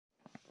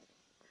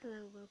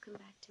Hello, welcome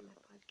back to my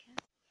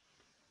podcast.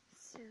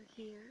 So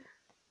here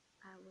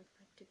I would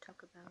like to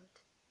talk about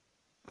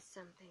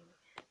something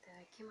that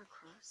I came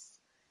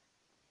across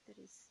that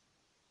is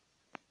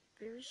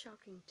very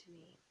shocking to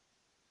me.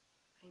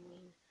 I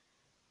mean,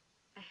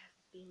 I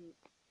have been,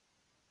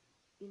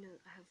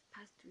 I have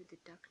passed through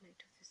the dark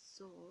night of the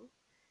soul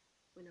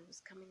when I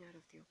was coming out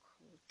of the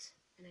occult,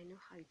 and I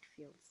know how it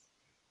feels.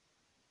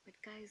 But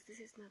guys,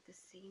 this is not the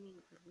same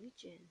in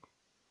religion.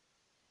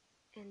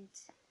 And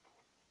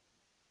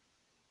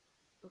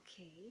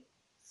okay,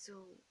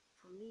 so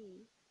for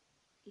me,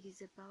 it is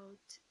about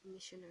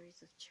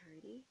Missionaries of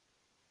Charity,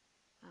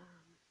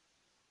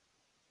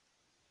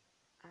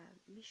 a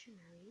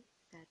missionary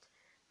that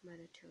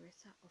Mother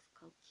Teresa of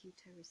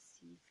Calcutta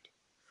received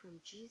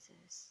from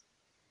Jesus.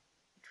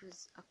 It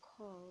was a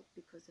call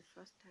because the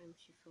first time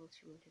she felt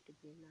she wanted to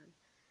be a nun.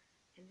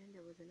 And then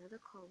there was another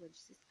call where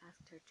Jesus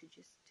asked her to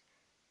just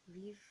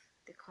leave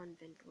the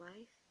convent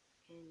life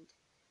and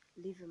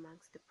live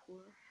amongst the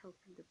poor,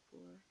 helping the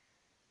poor,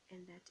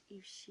 and that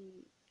if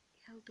she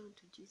held on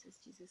to Jesus,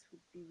 Jesus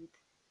would be with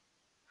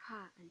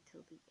her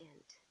until the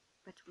end.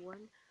 But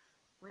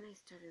when I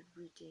started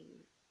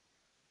reading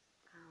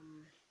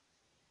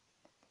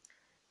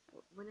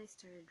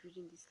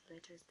these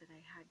letters that I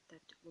had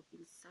that were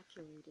being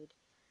circulated,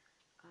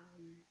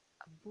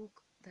 a book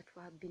that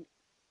had been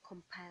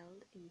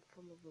compiled in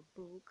form of a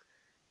book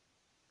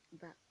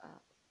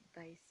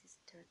by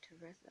Sister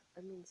Teresa.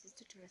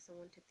 Sister Teresa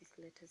wanted these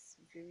letters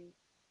very,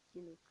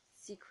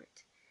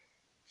 secret.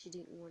 She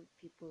didn't want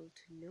people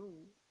to know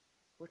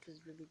what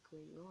was really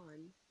going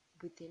on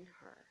within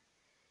her.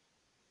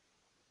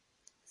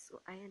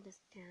 So I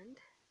understand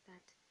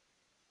that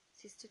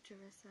Sister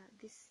Teresa,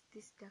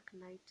 this dark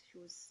night she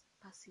was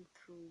passing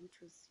through, which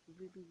was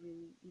really,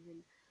 really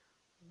even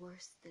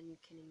worse than you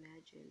can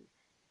imagine,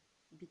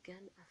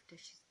 began after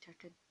she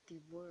started the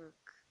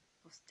work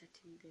of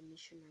starting the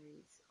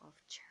Missionaries of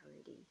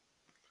Charity.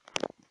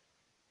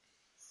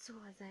 So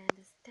as I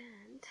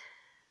understand,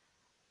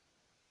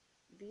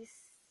 these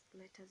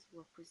letters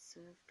were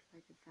preserved by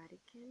the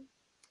Vatican,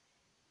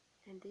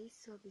 and they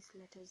saw these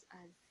letters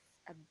as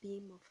a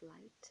beam of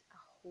light, a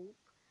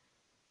hope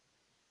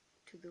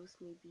to those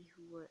maybe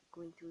who were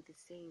going through the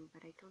same.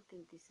 But I don't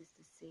think this is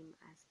the same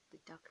as the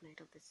dark night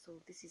of the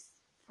soul. This is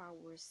far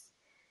worse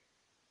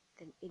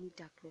than any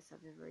darkness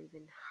I've ever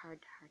even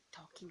heard her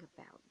talking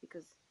about,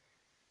 because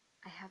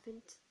I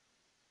haven't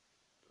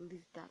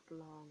lived that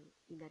long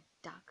in a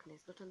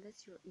darkness, not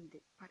unless you're in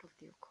the part of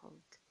the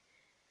occult,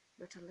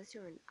 not unless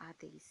you're an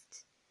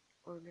atheist,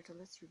 or not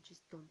unless you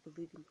just don't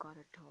believe in God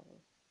at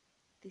all.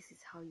 This is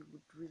how you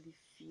would really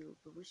feel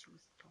the way she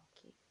was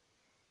talking.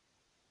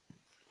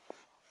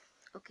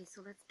 Okay,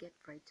 so let's get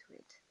right to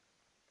it.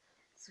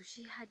 So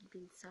she had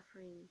been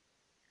suffering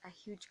a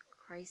huge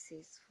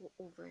crisis for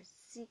over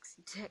 6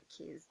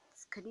 decades.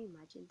 Can you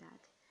imagine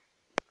that?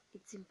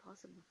 It's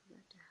impossible for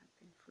that to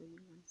happen for any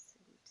one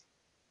saint.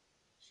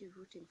 She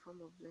wrote in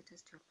form of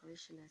letters to her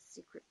parishioners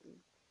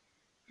secretly,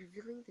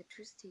 revealing the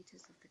true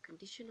status of the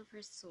condition of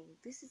her soul.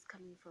 This is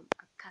coming from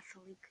a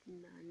Catholic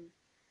nun,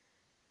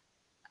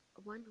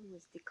 one who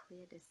was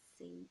declared a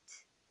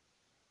saint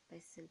by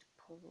St.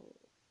 Paul,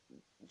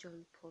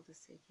 John Paul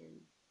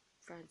II,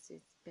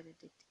 Francis,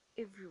 Benedict,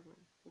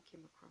 everyone who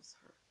came across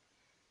her.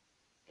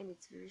 And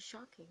it's very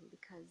shocking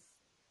because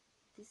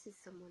this is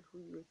someone who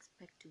you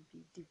expect to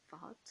be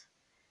devout,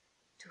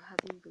 to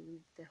having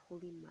believed the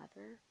Holy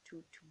Mother,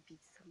 to be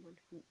someone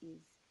who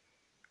is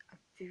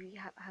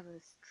have a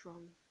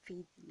strong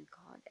faith in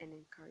God and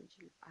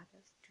encouraging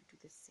others to do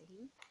the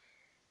same.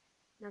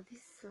 Now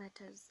these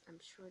letters, I'm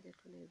sure that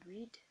when I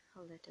read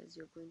her letters,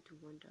 you're going to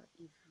wonder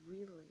if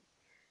really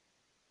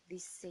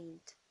this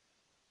saint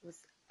was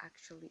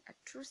actually a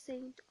true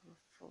saint or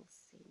a false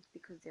saint,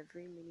 because there are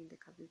very many in the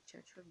Catholic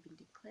Church who have been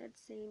declared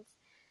saints,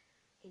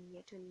 and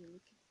yet when you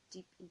look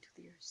deep into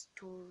their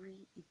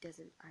story, it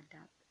doesn't add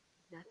up.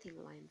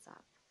 Nothing lines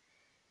up.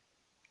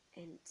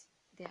 And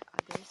there are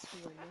others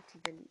who are not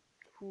even,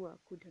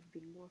 could have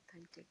been more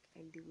authentic,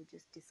 and they were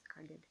just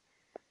discarded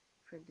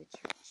from the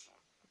church.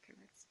 Okay,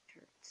 let's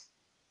start.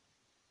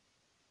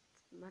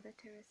 Mother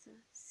Teresa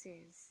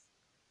says,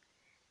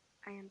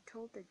 I am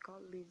told that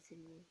God lives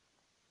in me,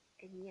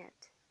 and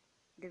yet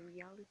the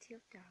reality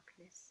of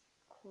darkness,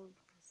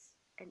 coldness,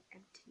 and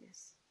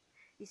emptiness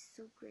is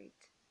so great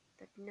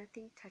that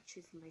nothing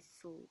touches my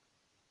soul.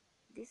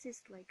 This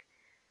is like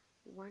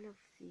one of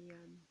the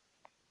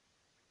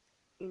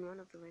in one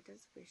of the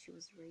letters where she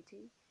was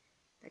writing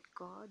that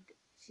God,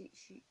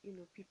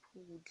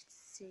 people would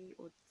say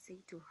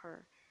to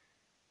her,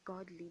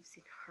 God lives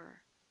in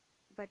her,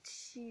 but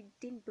she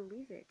didn't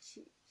believe it.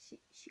 She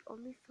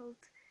only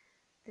felt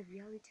the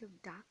reality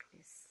of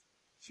darkness.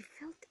 She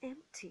felt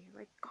empty,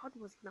 like God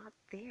was not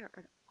there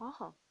at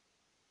all.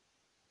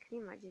 Can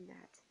you imagine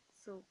that?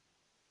 So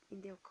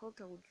in the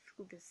occult, I would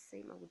feel the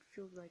same. I would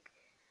feel like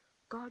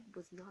God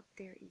was not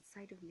there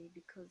inside of me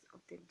because of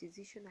the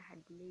decision I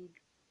had made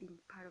being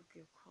part of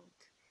the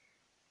occult.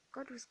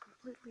 God was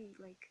completely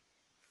like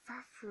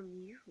far from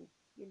you.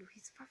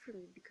 He's far from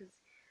you because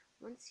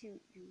once you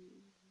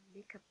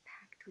make a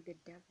pact with the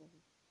devil,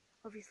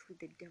 obviously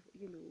the devil,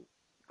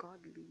 God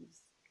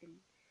lives and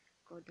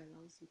God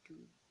allows you to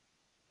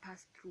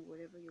pass through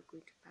whatever you're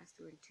going to pass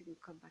through until you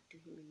come back to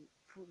him in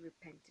full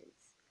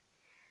repentance.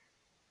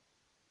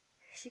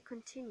 She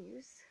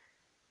continues,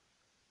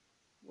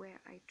 where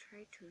I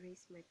try to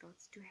raise my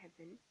thoughts to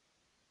heaven,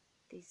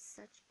 there's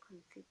such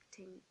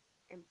conflicting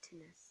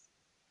emptiness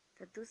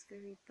that those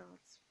very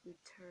thoughts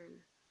return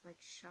like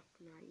sharp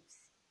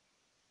knives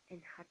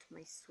and hurt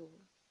my soul.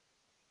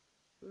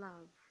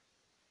 Love,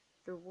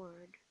 the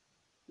word,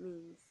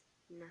 means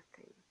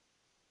nothing.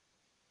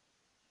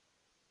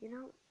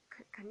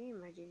 Can you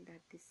imagine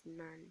that this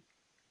nun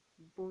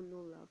bore no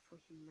love for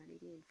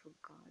humanity and for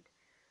God?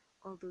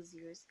 All those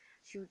years,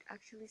 she would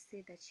actually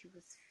say that she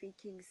was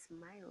faking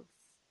smiles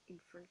in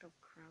front of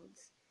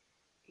crowds,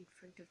 in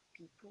front of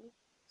people,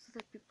 so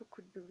that people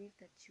could believe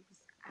that she was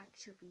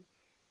actually,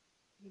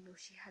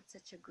 she had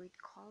such a great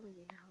calling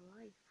in her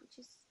life, which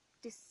is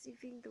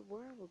deceiving the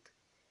world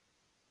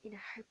in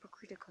a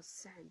hypocritical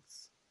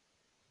sense.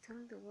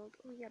 Telling the world,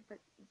 oh yeah, but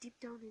deep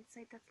down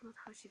inside, that's not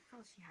how she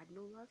felt. She had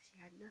no love, she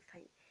had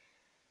nothing.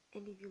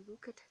 And if you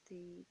look at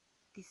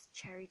these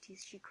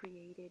charities she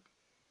created,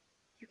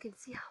 you can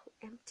see how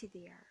empty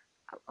they are.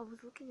 I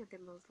was looking at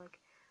them, I was like,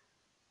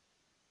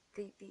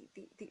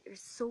 they are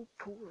so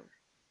poor.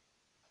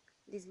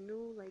 There's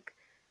no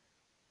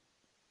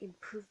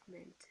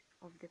improvement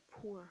of the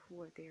poor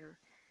who are there.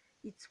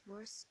 It's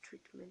worse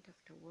treatment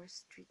after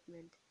worse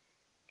treatment,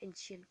 and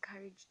she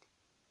encouraged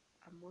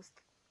a most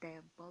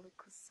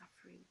diabolical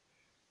suffering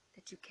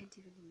that you can't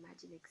even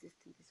imagine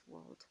exists in this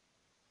world.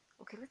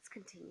 Okay, let's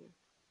continue.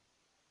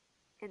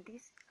 And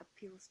this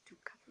appeals to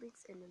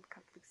Catholics and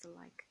non-Catholics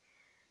alike.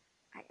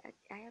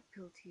 I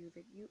appeal to you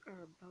that you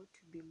are about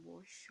to be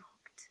more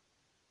shocked,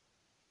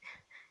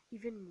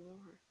 even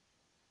more,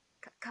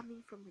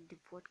 coming from a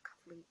devout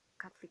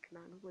Catholic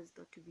nun who was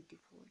thought to be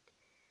devout,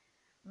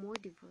 more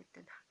devout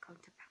than her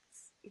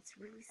counterparts. It's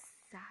really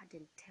sad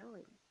and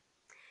telling.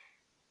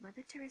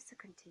 Mother Teresa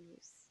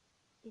continues,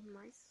 in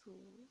my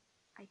soul,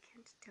 I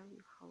can't tell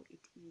you how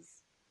it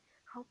is,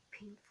 how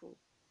painful,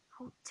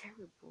 how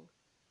terrible.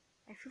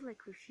 I feel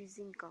like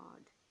refusing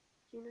God.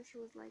 She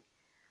was like,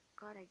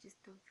 God, I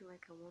just don't feel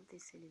like I want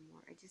this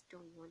anymore. I just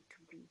don't want to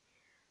be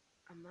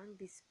among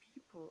these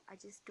people. I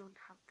just don't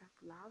have that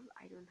love.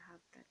 I don't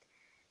have that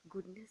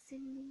goodness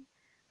in me.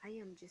 I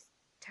am just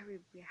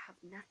terribly, I have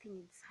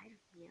nothing inside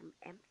of me. I'm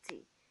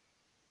empty.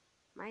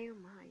 My oh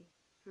my.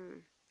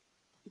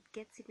 It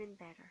gets even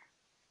better.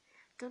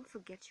 Don't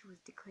forget she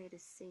was declared a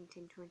saint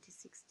in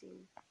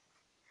 2016.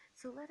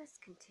 So let us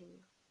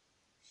continue.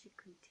 She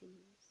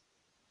continues,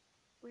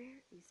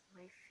 where is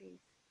my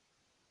faith?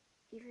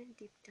 Even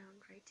deep down,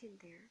 right in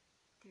there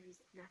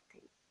is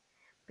nothing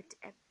but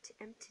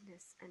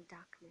emptiness and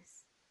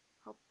darkness.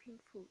 How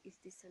painful is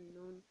this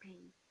unknown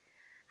pain?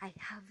 I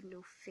have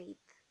no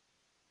faith.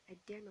 I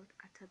dare not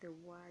utter the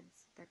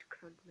words that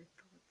crowd my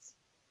thoughts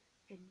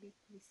and make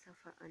me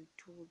suffer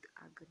untold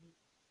agony.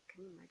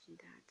 Can you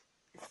imagine that?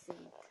 A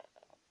saint,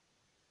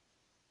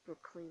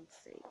 proclaimed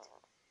saint.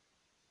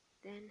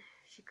 Then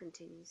she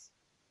continues,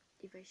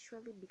 if I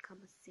surely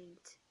become a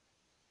saint,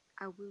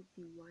 I will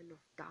be one of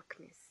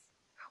darkness.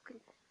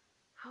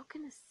 How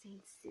can a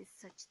saint say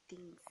such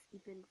things,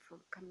 even from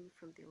coming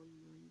from their own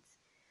minds?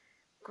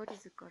 God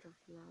is a God of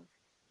love.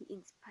 He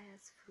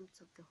inspires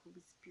fruits of the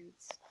Holy Spirit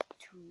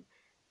to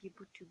be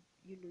able to,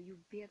 you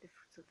bear the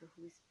fruits of the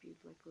Holy Spirit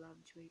like love,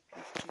 joy,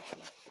 peace,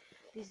 patience.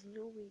 There's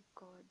no way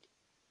God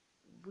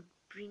would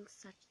bring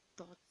such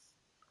thoughts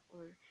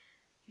or,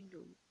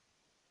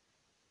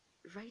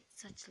 write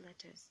such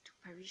letters to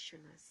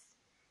parishioners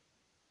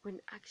when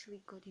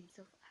actually God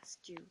himself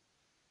asked you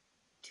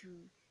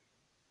to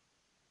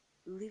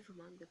live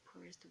among the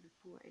poorest of the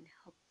poor and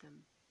help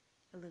them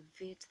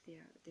elevate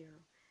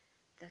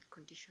that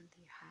condition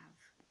they have.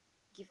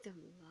 Give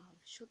them love,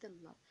 show them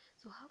love.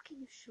 So how can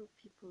you show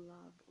people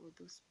love or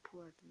those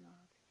poor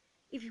love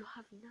if you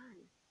have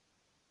none?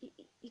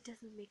 It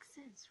doesn't make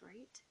sense,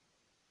 right?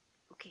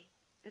 Okay,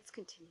 let's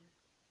continue.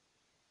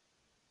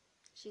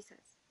 She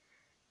says,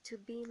 to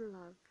be in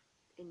love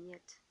and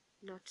yet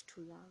not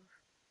to love,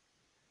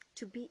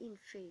 to be in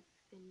faith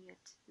and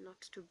yet not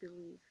to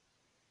believe,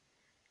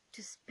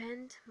 to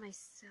spend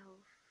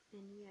myself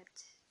and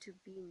yet to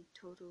be in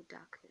total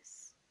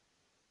darkness.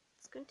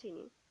 Let's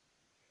continue.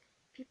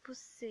 People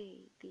say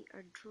they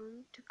are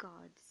drawn to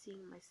God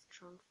seeing my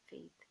strong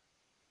faith.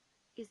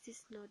 Is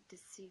this not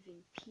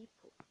deceiving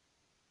people?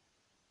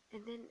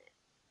 And then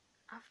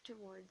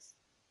afterwards,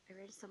 I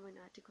read an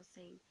article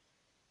saying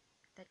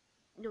that,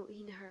 no,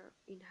 in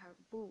her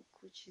book,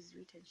 which she's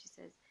written, she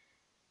says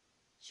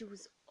she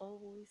was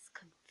always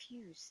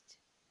confused.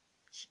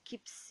 She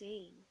keeps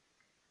saying,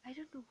 I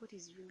don't know what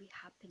is really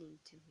happening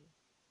to me.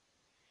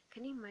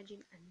 Can you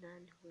imagine a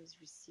nun who has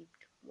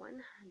received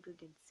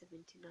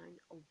 179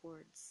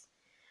 awards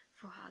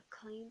for her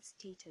acclaimed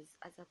status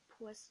as a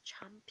poor's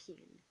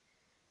champion?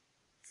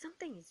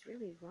 Something is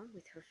really wrong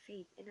with her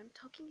faith, and I'm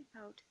talking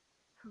about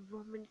her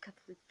Roman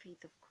Catholic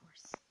faith, of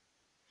course.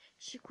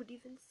 she could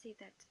even say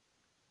that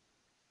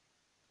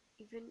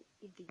even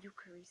in the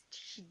Eucharist,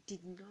 she did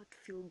not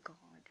feel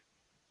God.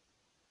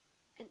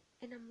 And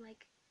I'm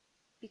like,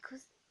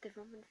 because the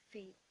Roman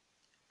faith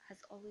has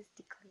always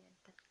declared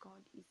that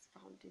God is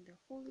found in the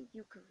Holy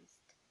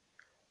Eucharist,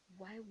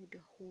 why would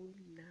a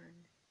holy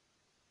nun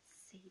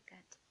say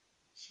that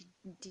she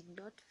did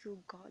not feel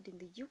God in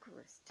the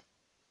Eucharist?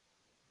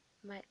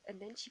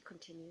 And then she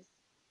continues,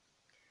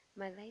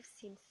 my life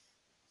seems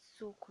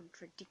so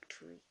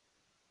contradictory.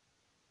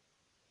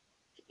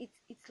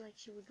 It's like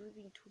she was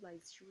living two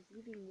lives. She was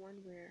living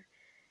one where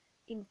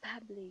in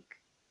public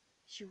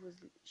she was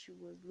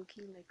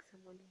looking like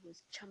someone who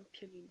was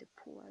championing the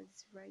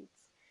poor's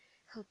rights,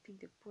 helping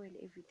the poor and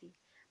everything.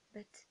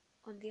 But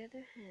on the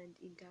other hand,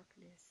 in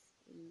darkness,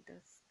 in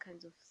those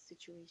kinds of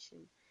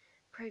situation,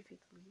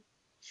 privately,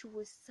 she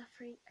was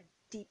suffering a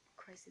deep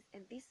crisis.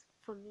 And this,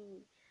 for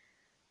me,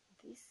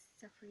 this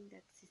suffering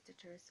that Sister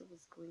Teresa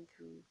was going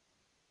through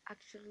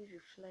actually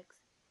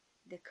reflects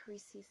the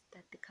crisis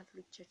that the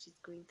Catholic Church is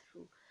going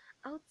through.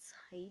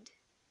 Outside,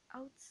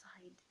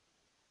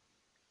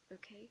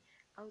 okay,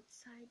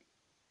 outside,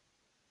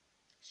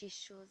 she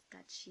shows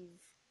that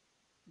she's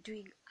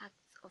doing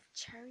acts of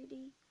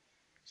charity.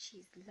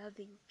 She's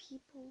loving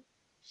people.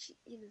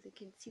 They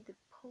can see the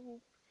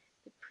Pope,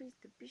 the priest,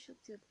 the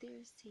bishops are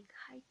there saying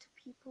hi to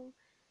people.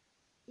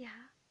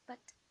 Yeah, but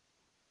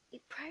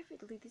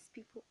privately, these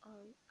people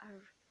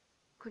are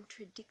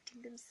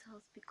contradicting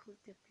themselves,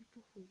 because they're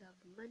people who love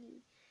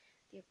money.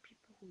 They're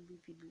people who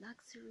live in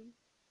luxury.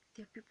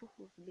 They're people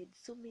who have made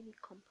so many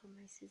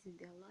compromises in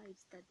their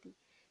lives that they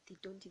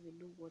don't even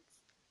know what's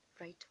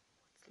right,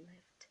 what's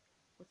left,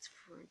 what's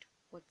front,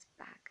 what's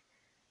back.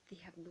 They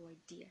have no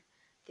idea.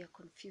 They're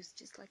confused,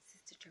 just like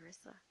Sister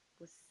Teresa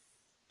was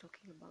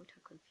talking about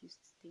her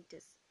confused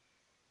status.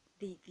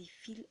 They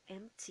feel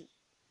empty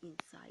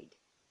inside.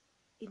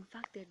 In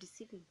fact, they're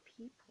deceiving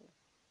people.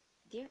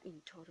 They're in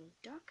total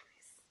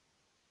darkness.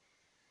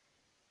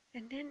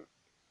 And then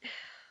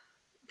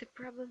the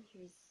problem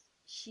here is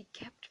she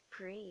kept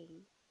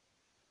praying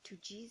to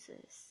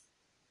Jesus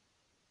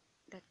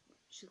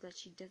so that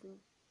she doesn't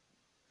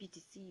be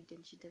deceived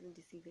and she doesn't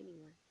deceive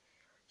anyone.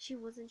 She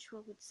wasn't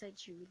sure which side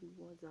she really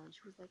was on.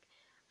 She was like,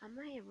 am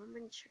I a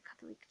Roman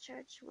Catholic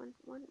Church?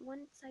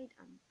 One side,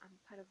 I'm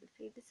part of the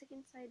faith. The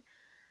second side,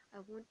 I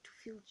want to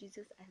feel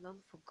Jesus. I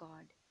long for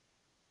God.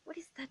 What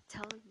is that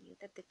telling you?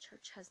 That the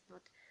church has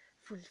not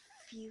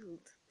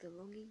fulfilled the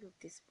longing of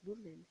this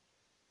woman?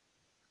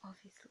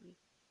 Obviously,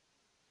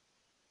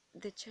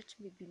 the church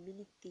may be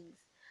many things,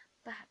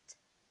 but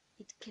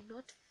it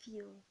cannot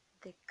fill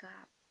the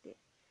gap,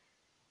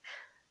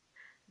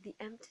 the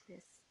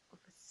emptiness of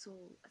a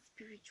soul, a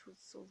spiritual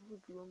soul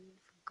who's longing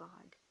for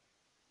God.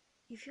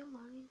 If you're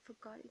longing for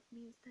God, it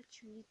means that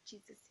you need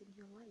Jesus in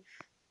your life.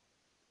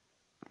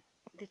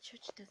 The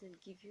church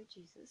doesn't give you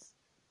Jesus.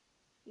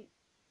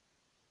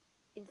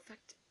 In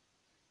fact,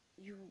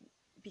 you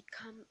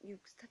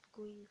start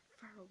going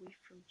far away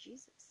from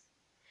Jesus.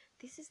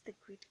 This is the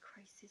great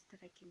crisis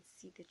that I can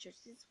see the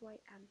church. This is why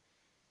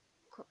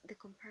the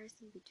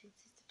comparison between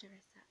Sister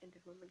Teresa and the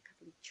Roman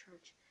Catholic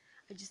Church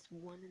are just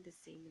one and the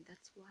same, and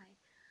that's why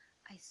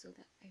I saw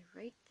that I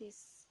write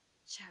this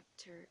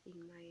chapter in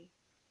my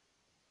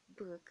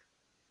book,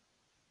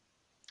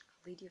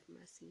 Lady of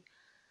Mercy,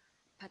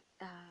 but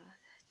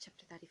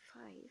chapter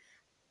 35,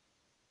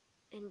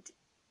 and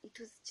it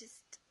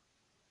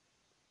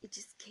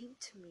just came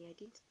to me. I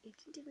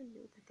didn't even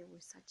know that there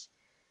were such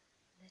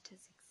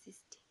letters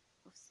existing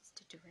of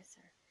Sister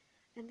Teresa.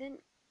 And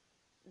then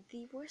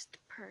the worst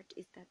part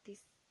is that this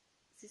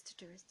Sister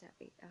Teresa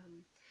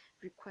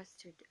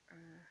requested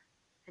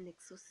an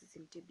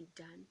exorcism to be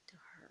done to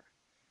her.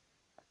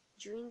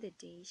 During the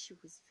day, she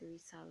was very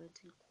silent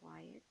and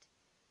quiet,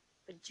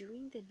 but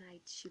during the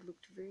night, she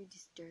looked very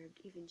disturbed,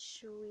 even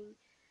showing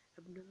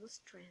abnormal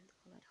strength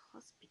while at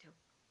hospital,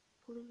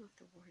 pulling off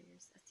the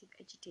warriors as if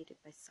agitated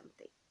by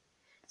something.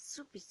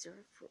 So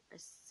bizarre for a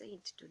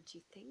saint, don't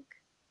you think?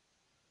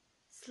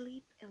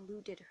 Sleep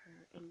eluded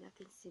her, and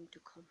nothing seemed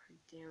to calm her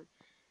down.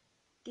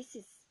 This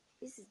is,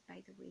 by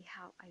the way,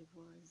 how I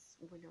was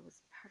when I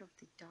was part of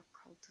the dark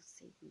cult of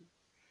Satan.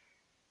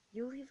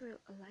 You live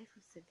a life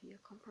of severe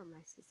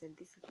compromises, and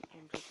this is the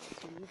end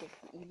result.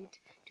 You need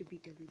to be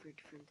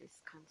delivered from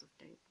these kinds of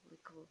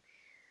diabolical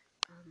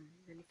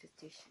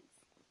manifestations.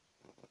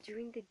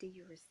 During the day,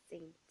 you're a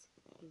saint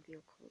in the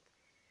occult,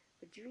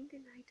 but during the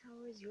night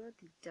hours, you're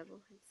the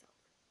devil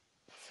himself.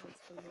 Sounds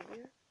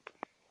familiar?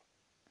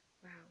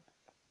 Wow.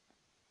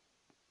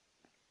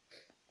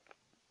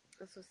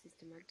 Also,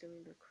 Sister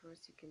Magdalene the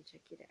Cross, you can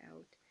check it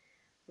out,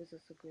 was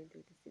also going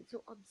through the same. So,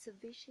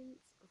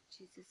 observations of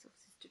Jesus of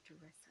Sister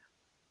Teresa.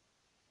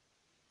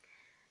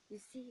 You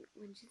see,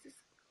 when Jesus,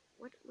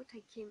 what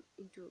I came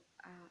into,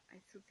 I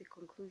thought the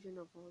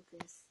conclusion of all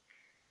this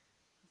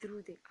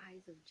through the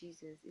eyes of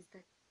Jesus is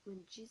that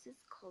when Jesus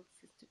called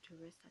Sister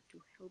Teresa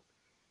to help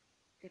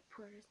the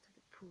poorest of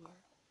the poor,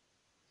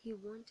 he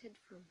wanted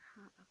from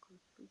her a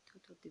complete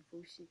total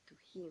devotion to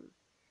him.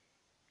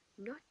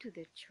 not to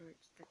the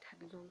church that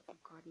had long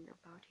forgotten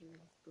about him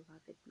and his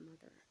beloved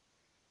mother.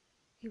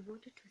 He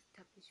wanted to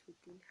establish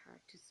within her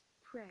to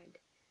spread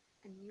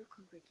a new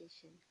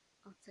congregation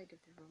outside of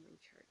the Roman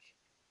Church,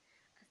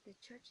 as the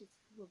church is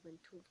full of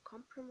untold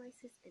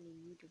compromises and in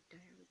need of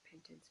dire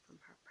repentance from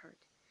her part,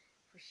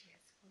 for she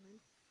has fallen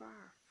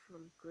far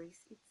from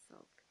grace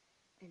itself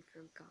and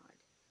from God.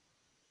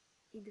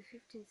 In the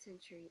 15th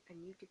century, a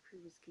new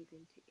decree was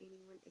given to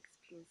anyone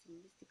experiencing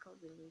mystical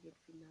related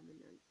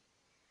phenomenon,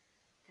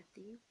 that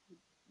they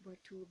were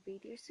to obey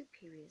their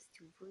superiors,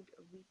 to avoid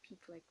a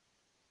repeat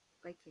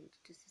likened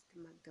to Sister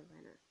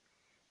Magdalena.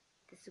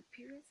 The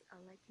superiors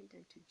are likened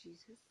unto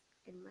Jesus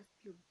and must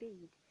be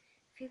obeyed.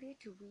 Failure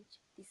to reach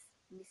this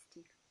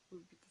mystic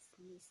will be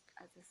dismissed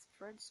as a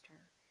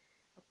fraudster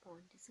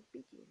upon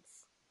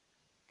disobedience.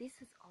 This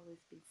has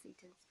always been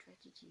Satan's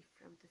strategy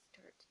from the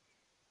start,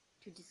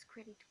 to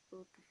discredit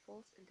both the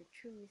false and the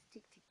true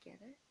mystic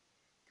together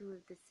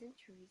through the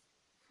centuries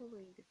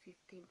following the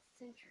 15th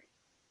century.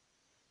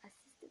 As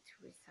Sister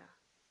Teresa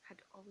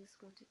had always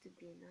wanted to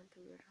be a nun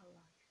throughout her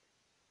life,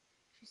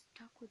 she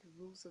stuck with the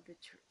rules of the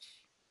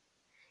church.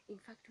 In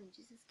fact, when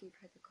Jesus gave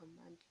her the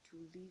command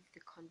to leave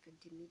the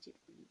convent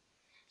immediately,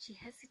 she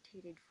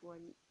hesitated for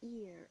an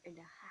year and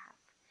a half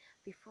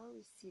before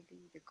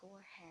receiving the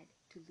go-ahead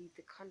to leave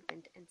the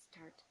convent and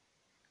start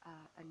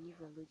a new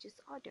religious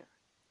order.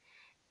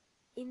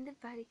 In the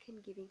Vatican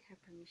giving her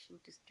permission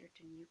to start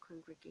a new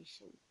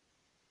congregation,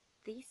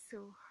 they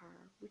saw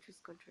her, which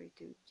was contrary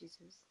to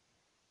Jesus,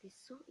 they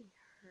saw in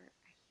her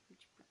a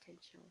huge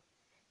potential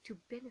to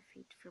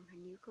benefit from her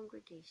new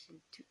congregation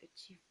to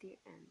achieve their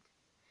end.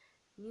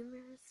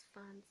 Numerous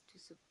funds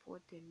to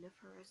support their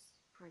nefarious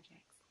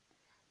projects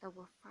that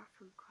were far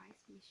from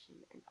Christ's mission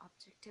and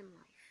object in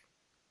life.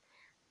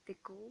 The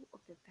goal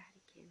of the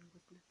Vatican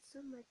was not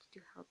so much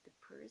to help the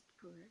poorest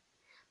poor,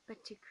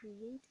 but to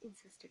create in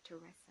Sister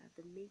Teresa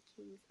the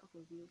makings of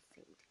a real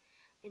saint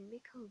and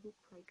make her look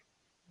like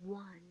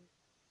one,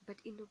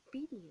 but in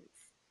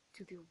obedience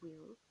to their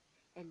will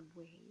and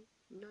way,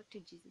 not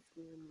to Jesus'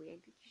 will and way. I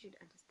think you should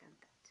understand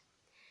that.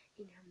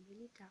 In her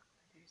many dark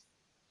letters,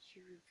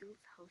 she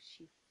reveals how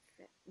she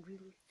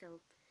really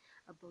felt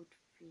about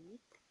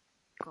faith,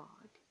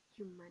 God,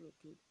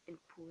 humanity, and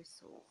poor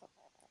souls.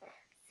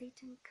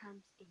 Satan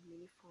comes in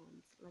many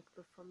forms, like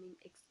performing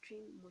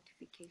extreme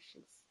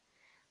mortifications,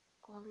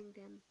 calling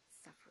them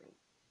suffering,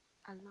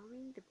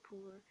 allowing the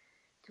poor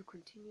to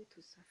continue to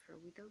suffer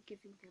without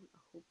giving them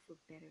a hope for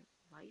better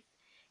life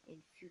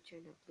and future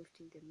and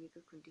uplifting their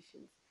meager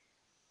conditions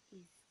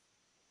is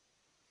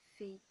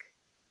fake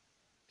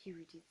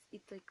purity.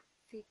 It's like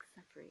fake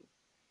suffering.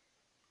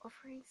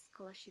 Offering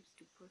scholarships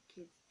to poor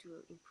kids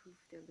to improve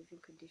their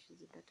living conditions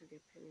and that of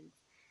their parents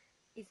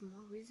is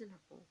more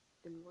reasonable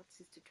than what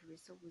Sister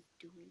Teresa was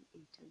doing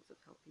in terms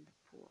of helping the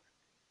poor.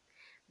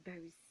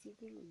 By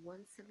receiving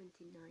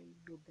 179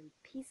 Nobel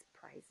Peace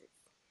Prizes,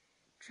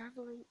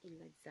 traveling in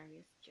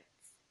luxurious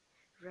jets,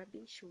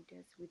 rubbing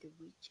shoulders with the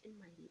rich and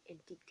mighty and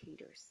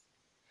dictators.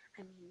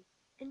 I mean,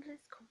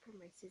 endless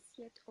compromises,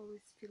 yet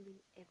always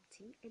feeling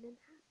empty and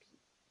unhappy.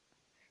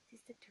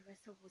 Sister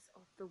Teresa was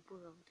of the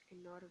world and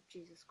not of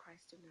Jesus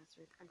Christ of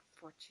Nazareth,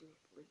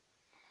 unfortunately.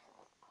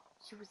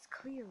 She was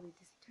clearly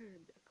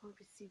disturbed upon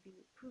receiving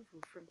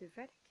approval from the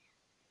Vatican.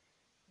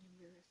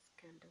 Numerous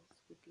scandals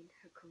within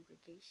her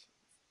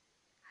congregations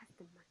has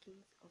the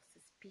markings of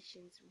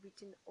suspicions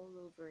written all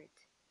over it.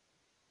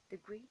 The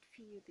great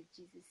fear that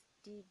Jesus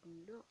did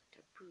not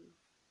approve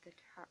that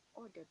her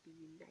order be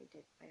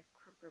united by a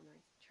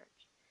compromised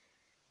church.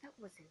 That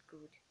wasn't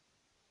good.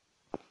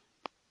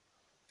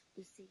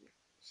 You see,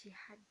 she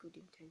had good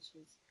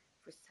intentions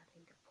for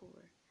serving the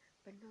poor,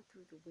 but not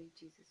through the way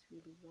Jesus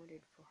really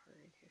wanted for her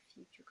and her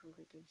future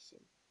congregation.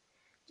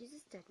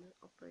 Jesus did not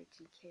operate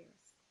in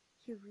chaos.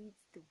 He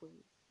leads the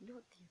way,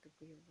 not the other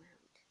way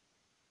around.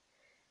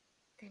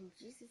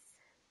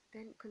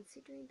 Then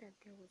considering that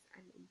there was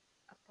an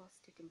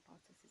apostate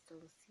impostor, Sister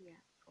Lucia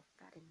of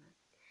Fatima,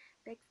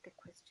 begs the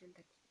question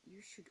that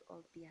you should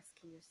all be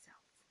asking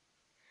yourselves.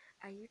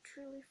 Are you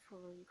truly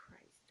following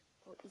Christ,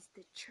 or is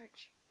the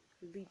church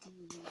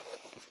leading you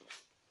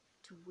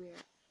to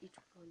where it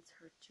wants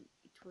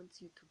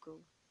you to go?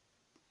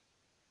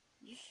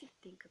 You should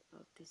think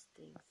about these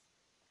things,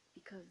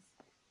 because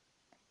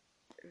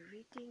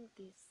reading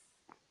this,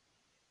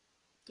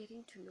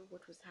 getting to know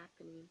what was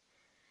happening,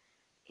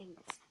 and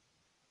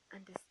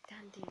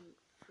understanding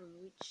from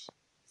which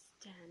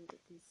stand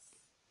this,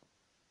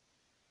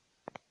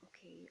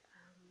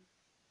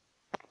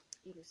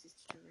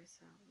 Sister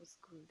Teresa was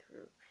going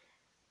through,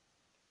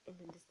 and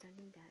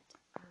understanding that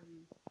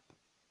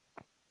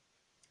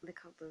the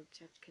Catholic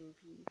Church can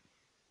be,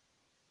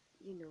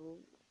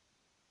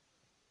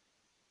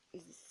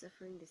 is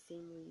suffering the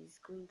same way, is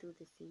going through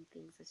the same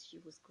things as she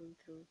was going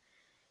through,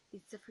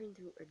 is suffering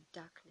through a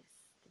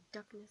darkness, the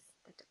darkness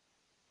that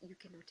you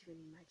cannot even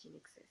imagine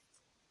exists.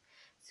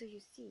 So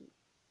you see,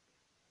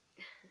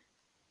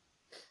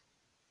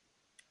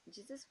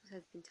 Jesus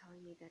has been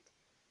telling me that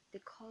the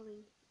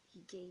calling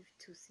he gave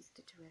to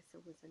Sister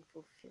Teresa was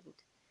unfulfilled,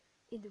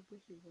 in the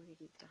way he wanted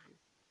it done.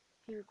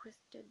 He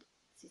requested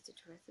Sister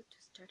Teresa to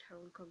start her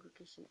own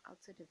congregation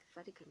outside of the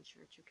Vatican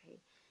Church, okay?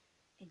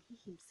 And he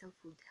himself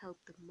would help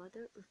the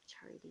Mother of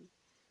Charity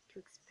to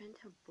expand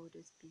her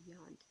borders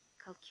beyond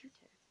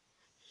Calcutta.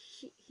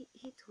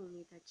 He told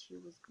me that she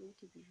was going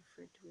to be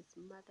referred to as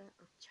Mother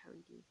of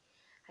Charity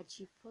had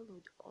she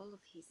followed all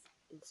of his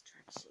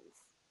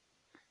instructions.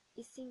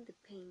 Easing the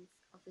pains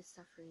of the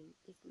suffering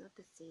is not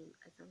the same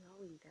as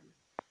allowing them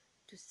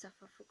to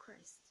suffer for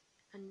Christ.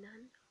 A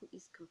nun who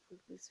is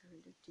completely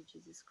surrendered to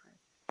Jesus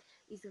Christ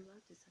is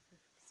allowed to suffer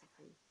for the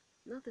suffering,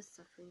 not the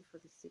suffering for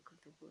the sake of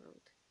the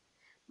world.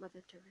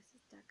 Mother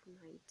Teresa's dark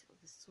night of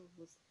the soul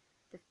was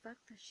the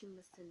fact that she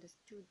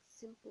misunderstood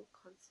simple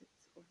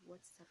concepts of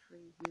what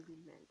suffering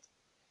really meant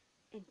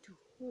and to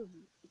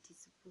whom it is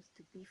supposed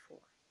to be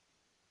for.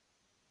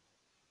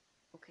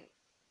 Okay,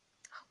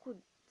 how could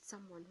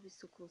someone who is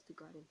so close to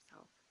God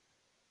himself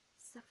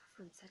suffer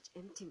from such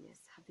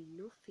emptiness, having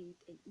no faith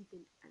and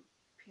even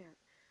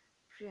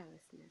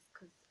prayerlessness?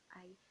 Because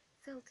I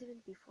felt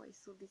even before I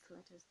saw these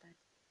letters that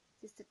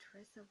Sister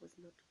Teresa was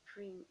not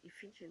praying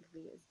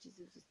efficiently, as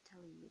Jesus was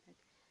telling me that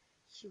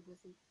she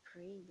wasn't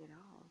praying at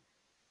all,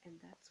 and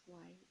that's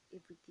why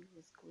everything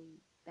was going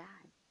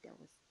bad. There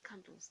was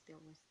scandals,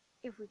 there was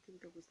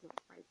everything that was not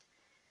right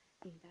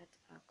in that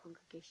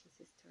congregation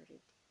she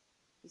started.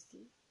 You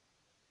see,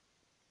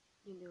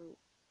 you know,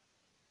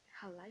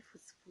 her life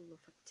was full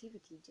of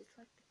activity, just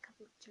like the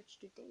Catholic Church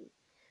today.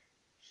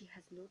 She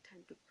has no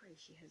time to pray.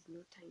 She has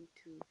no time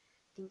to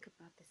think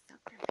about the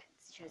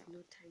sacraments. She has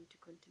no time to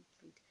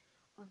contemplate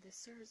on the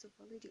sorrows of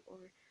Our Lady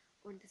or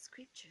on the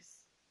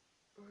scriptures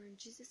or on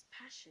Jesus'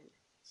 passion.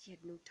 She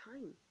had no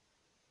time.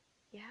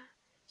 Yeah,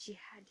 she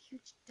had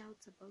huge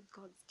doubts about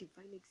God's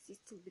divine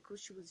existence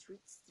because she was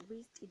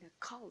raised in a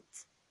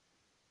cult.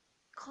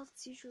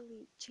 Cults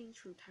usually change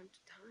from time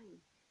to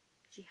time.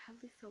 She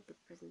hardly felt the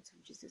presence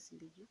of Jesus in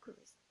the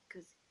Eucharist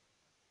because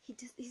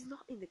he's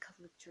not in the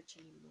Catholic Church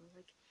anymore.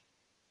 Like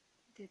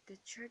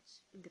the church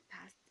in the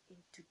past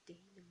and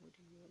today in the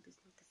modern world is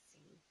not the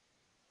same.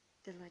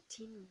 The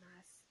Latin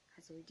Mass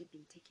has already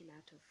been taken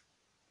out of,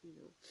 you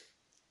know,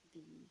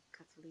 the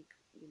Catholic,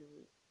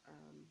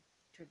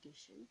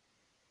 tradition.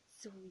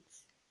 So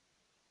it's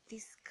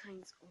these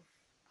kinds of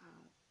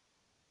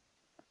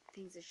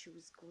things that she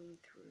was going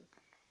through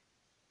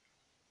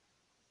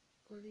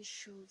only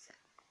shows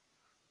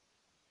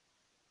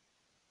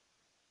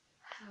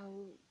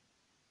how,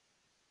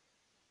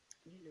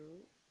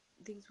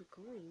 things were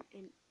going,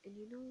 and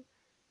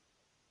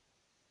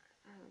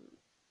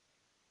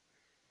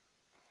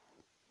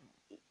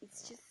it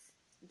just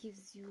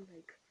gives you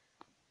like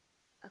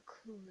a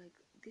clue, like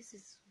this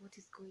is what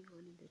is going on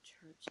in the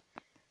church,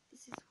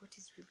 this is what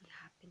is really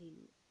happening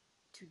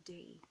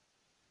today.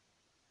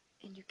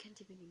 And you can't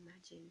even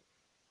imagine,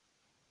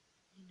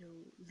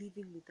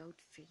 living without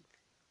faith,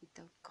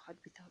 without God,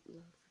 without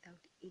love,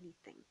 without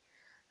anything,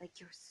 like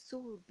your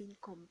soul being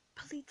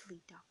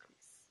completely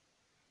darkness.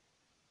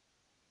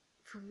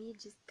 For me,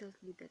 it just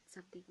tells me that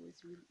something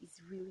is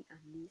really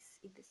amiss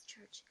in this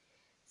church.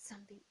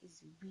 Something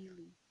is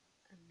really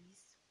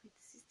amiss with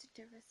Sister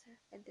Teresa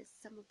and there's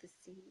some of the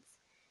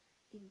saints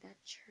in that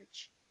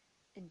church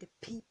and the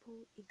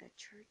people in that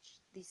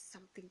church. There's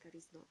something that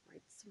is not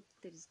right, something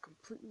that is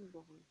completely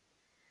wrong.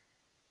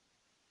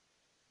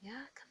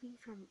 Yeah, coming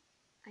from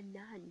a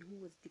nun who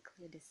was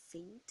declared a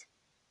saint,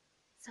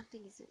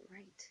 something isn't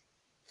right.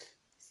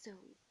 So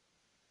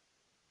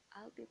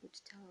I'll be able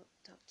to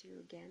talk to you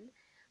again,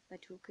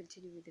 but we'll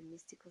continue with the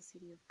mystical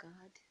city of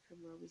God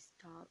from where we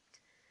stopped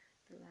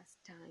the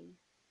last time,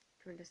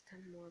 to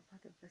understand more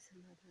about the Blessed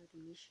Mother,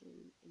 the mission,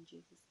 and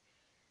Jesus.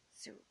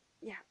 So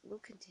yeah,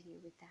 we'll continue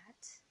with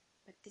that,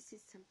 but this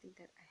is something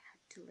that I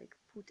had to like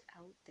put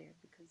out there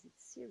because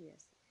it's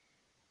serious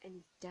and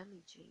it's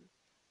damaging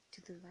to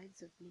the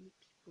lives of many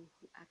people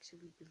who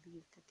actually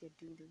believe that they're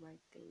doing the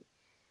right thing,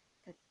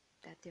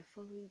 that they're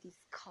following these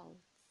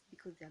cults,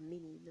 because there are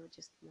many, not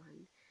just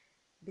one,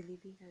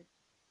 believing that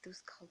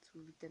those cults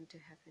will lead them to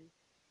heaven.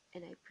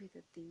 And I pray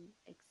that they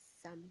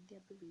examine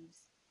their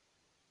beliefs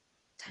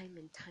time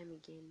and time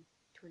again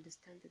to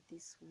understand that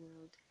this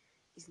world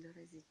is not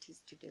as it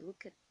is today.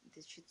 Look at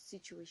the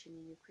situation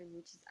in Ukraine,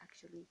 which is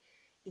actually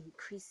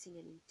increasing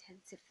and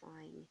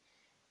intensifying.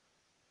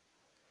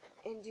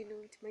 And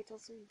it might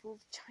also involve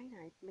China.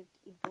 It might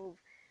involve,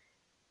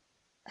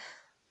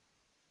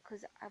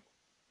 because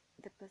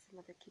the Blessed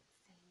Mother keeps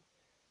saying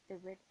the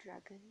red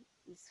dragon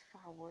is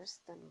far worse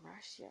than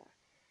Russia,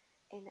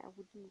 and I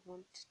wouldn't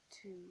want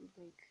to,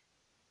 like,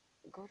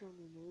 God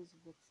only knows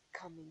what's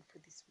coming for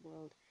this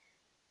world,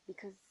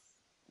 because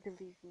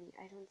believe me,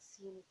 I don't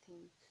see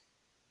anything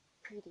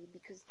pretty.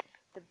 Because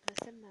the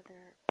Blessed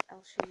Mother,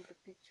 I'll show you the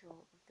picture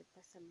of the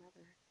Blessed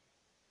Mother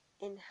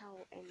and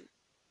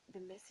the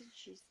message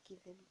she's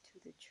given to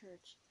the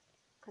church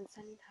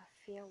concerning her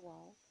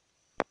farewell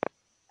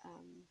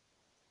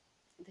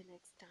the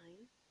next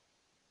time,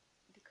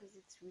 because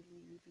it's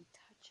really, really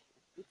touching.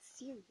 It's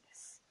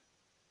serious,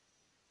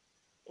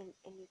 and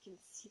you can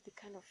see the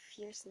kind of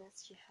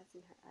fierceness she has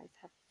in her eyes.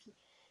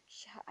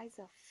 her eyes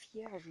are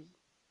fiery.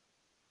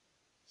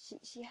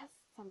 She has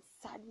some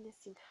sadness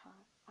in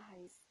her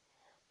eyes,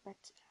 but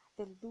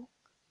the look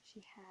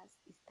she has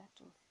is that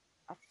of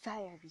a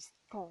fiery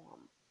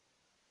storm.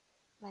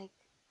 Like,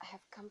 I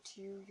have come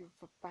to you,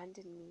 you've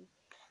abandoned me.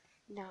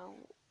 Now,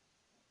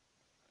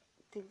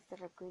 things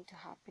that are going to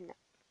happen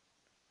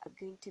are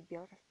going to be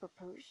out of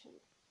proportion.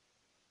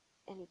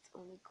 And it's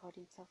only God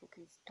Himself who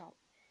can stop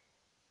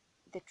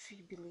the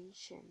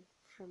tribulation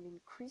from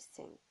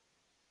increasing.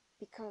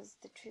 Because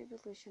the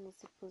tribulation is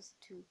supposed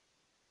to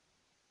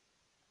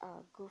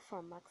go for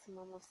a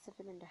maximum of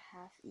 7.5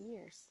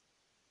 years.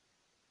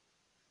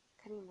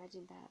 Can you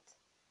imagine that?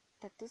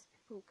 That those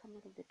people who come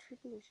out of the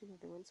tribulation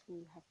are the ones who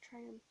will have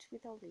triumphed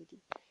with Our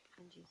Lady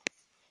and Jesus.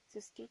 So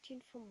stay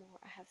tuned for more.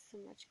 I have so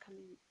much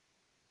coming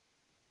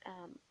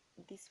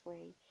this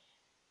way,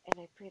 and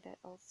I pray that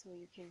also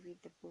you can read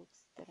the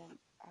books that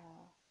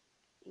are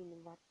in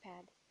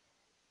Wattpad,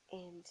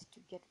 and to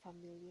get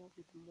familiar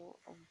with more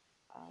of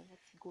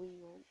what's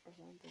going on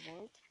around the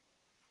world.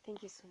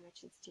 Thank you so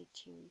much, and stay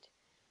tuned.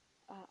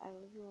 I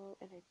love you all,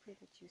 and I pray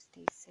that you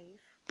stay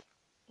safe,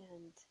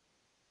 and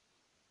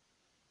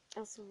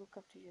also look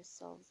after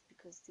yourselves,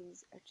 because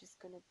things are just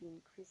going to be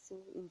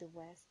increasing in the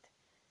West,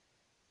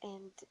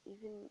 and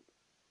even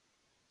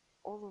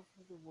all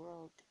over the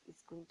world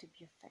is going to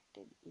be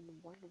affected in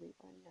one way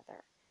or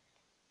another.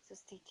 So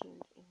stay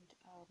tuned, and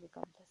may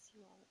God bless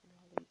you all, and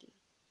Our Lady,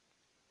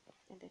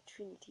 and the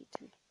Trinity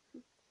too.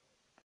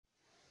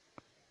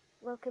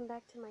 Welcome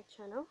back to my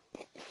channel,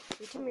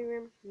 Little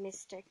Miriam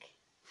Mystic.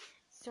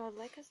 So I'd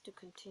like us to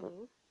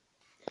continue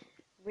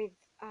with,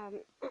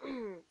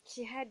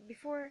 she had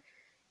before,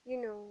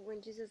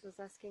 when Jesus was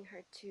asking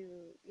her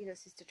to,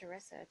 Sister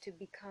Teresa, to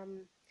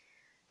become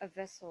a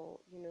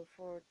vessel,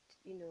 for,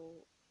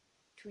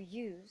 to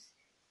use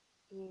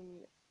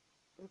in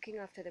looking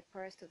after the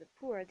poorest of the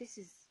poor. This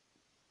is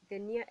the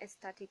near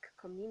ecstatic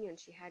communion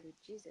she had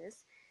with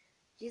Jesus.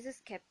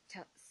 Jesus kept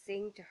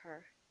saying to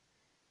her,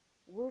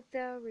 "Wilt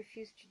thou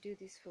refuse to do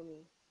this for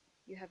me?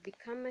 You have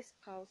become my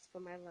spouse for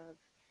my love.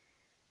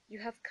 You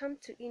have come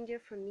to India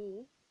for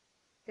me.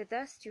 The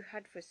thirst you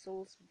had for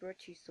souls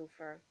brought you so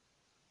far.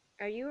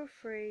 Are you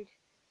afraid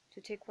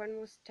to take one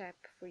more step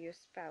for your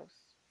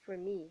spouse, for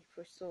me,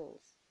 for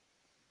souls?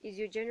 Is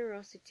your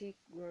generosity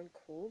grown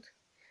cold?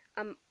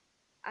 Am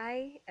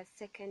I a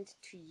second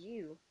to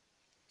you?"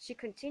 She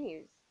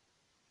continues.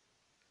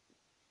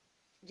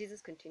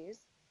 Jesus continues.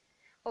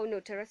 Oh no,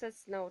 Teresa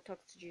now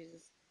talks to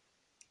Jesus.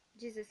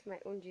 "Jesus, my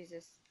own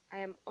Jesus, I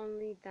am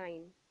only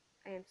thine.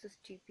 I am so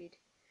stupid.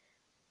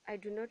 I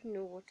do not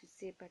know what to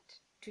say, but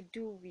to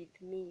do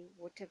with me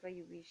whatever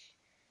you wish."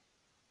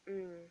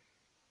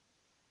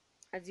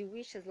 As you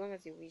wish, as long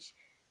as you wish.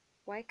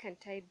 Why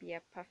can't I be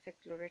a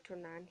perfect Loreto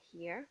nun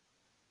here?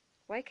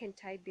 Why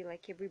can't I be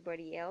like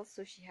everybody else?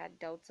 So she had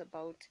doubts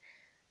about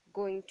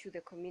going to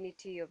the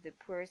community of the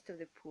poorest of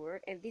the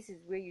poor, and this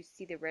is where you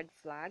see the red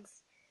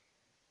flags.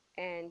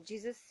 And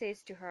Jesus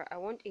says to her, "I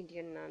want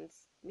Indian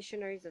nuns,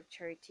 missionaries of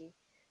charity,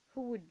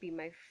 who would be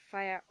my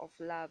fire of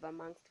love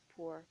amongst the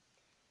poor,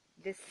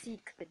 the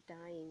sick, the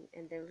dying,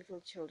 and the little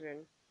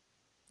children.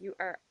 You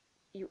are,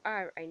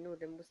 I know,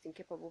 the most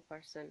incapable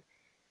person,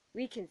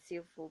 weak and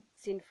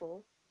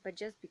sinful, but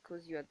just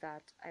because you are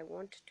that, I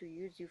want to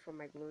use you for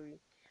my glory.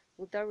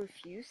 Would thou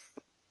refuse?"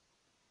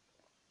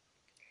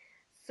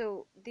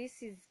 So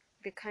this is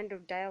the kind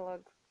of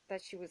dialogue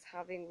that she was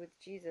having with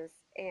Jesus,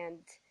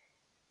 and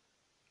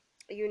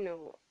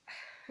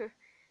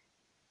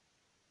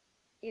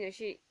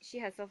she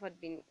herself had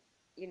been,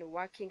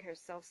 working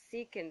herself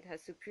sick, and her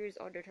superiors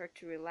ordered her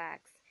to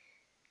relax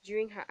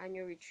during her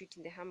annual retreat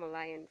in the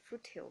Himalayan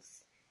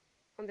foothills.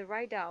 On the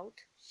ride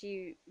out,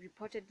 she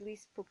reportedly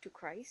spoke to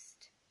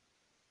Christ.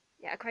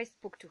 Yeah, Christ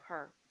spoke to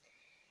her,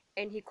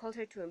 and he called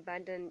her to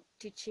abandon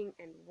teaching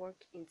and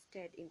work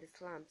instead in the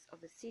slums of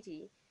the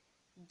city,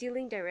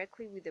 dealing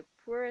directly with the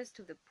poorest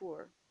of the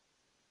poor,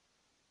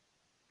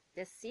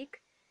 the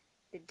sick,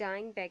 the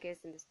dying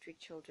beggars, and the street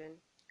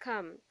children.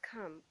 Come,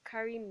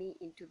 carry me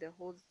into the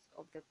halls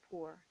of the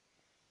poor,"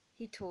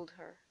 he told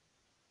her.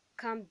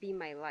 "Come, be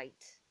my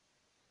light."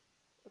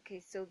 Okay,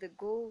 so the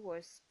goal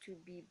was to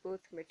be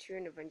both mature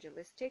and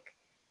evangelistic,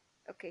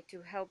 okay,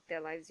 to help their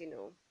lives,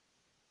 to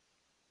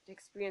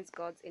experience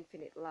God's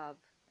infinite love.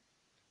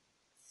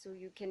 So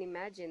you can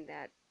imagine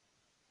that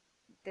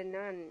the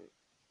nun,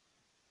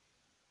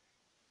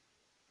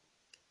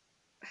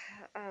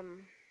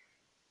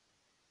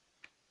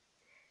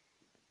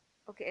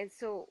 okay, and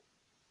so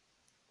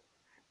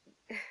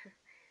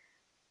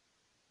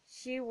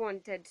she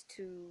wanted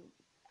to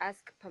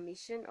ask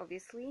permission,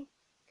 obviously,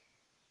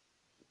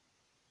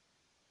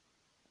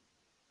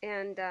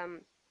 and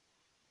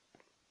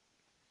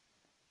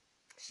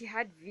she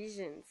had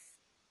visions,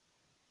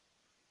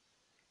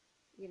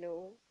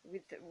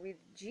 with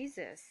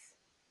Jesus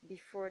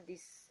before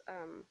this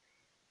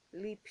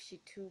leap she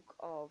took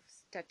of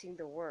starting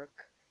the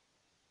work,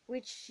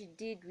 which she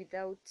did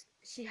without,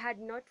 she had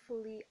not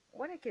fully,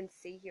 what I can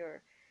say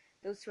here,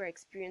 those who are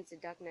experiencing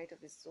the dark night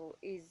of the soul,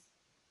 is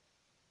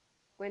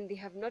when they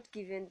have not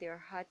given their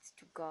hearts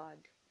to God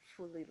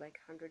fully, like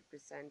 100%,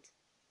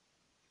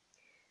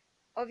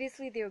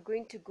 obviously they're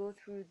going to go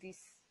through this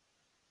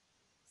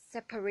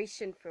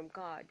separation from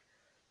God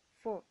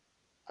for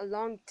a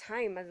long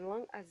time, as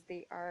long as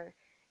they are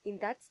in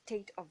that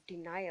state of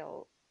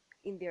denial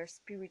in their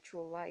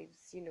spiritual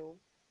lives, you know.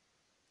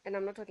 And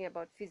I'm not talking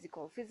about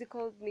physical.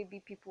 Physical, maybe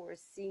people are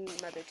seeing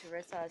Mother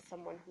Teresa as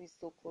someone who is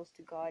so close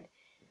to God.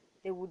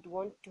 They would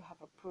want to have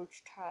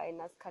approached her and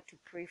asked her to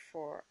pray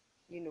for,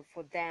 you know,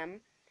 for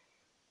them.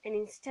 And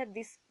instead,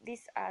 this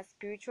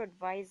spiritual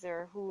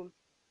advisor who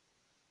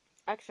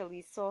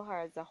actually saw her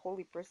as a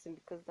holy person,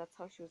 because that's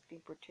how she was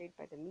being portrayed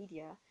by the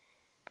media,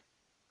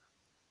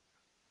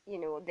 you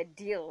know, the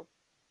deal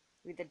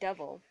with the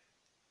devil,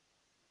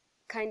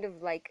 kind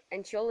of like,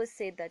 and she always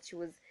said that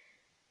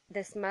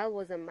the smile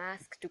was a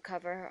mask to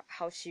cover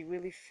how she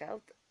really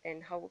felt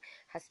and how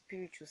her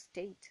spiritual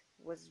state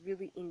was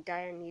really in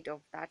dire need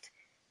of that,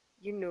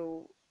 you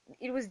know,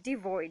 it was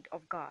devoid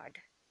of God.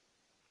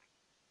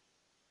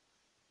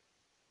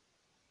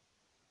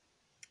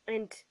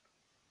 And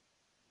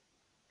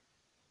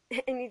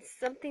it's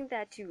something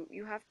that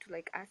you have to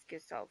like ask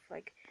yourself,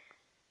 like,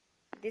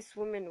 this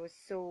woman was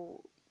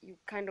so, you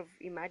kind of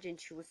imagine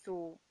she was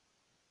so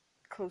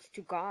close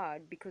to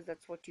God because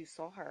that's what you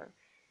saw her.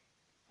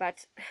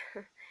 But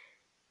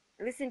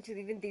listen to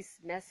even this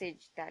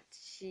message that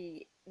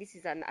this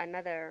is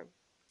another,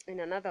 in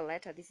another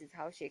letter, this is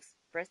how she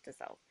expressed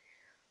herself.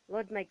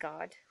 Lord my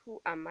God, who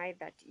am I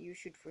that you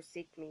should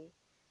forsake me,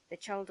 the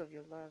child of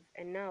your love,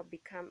 and now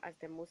become as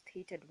the most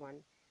hated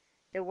one,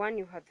 the one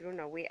you have thrown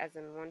away as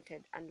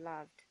unwanted,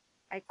 unloved?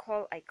 I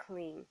call, I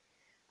cling,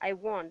 I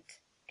want,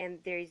 and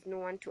there is no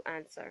one to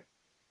answer.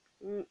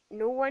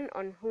 No one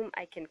on whom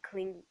I can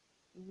cling,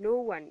 no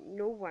one,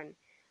 no one.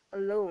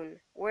 Alone,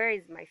 where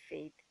is my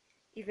faith?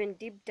 Even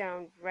deep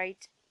down,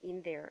 right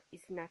in there,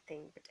 is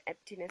nothing but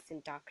emptiness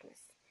and darkness.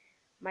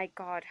 My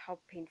God, how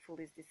painful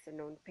is this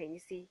unknown pain? You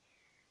see,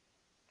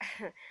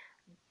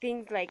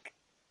 things like,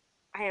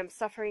 I am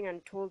suffering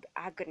untold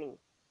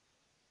agony.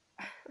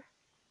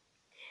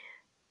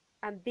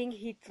 I'm being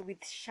hit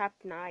with sharp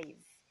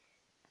knives.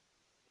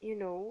 You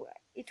know,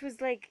 it was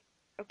like,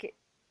 okay,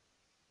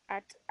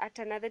 at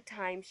another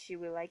time, she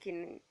will, like,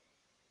 in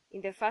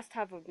the first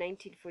half of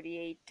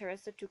 1948,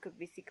 Teresa took a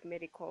basic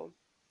medical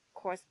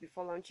course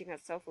before launching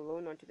herself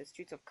alone onto the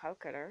streets of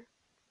Calcutta,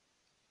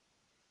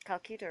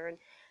 and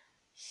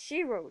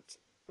she wrote,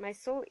 my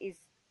soul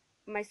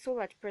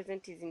at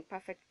present is in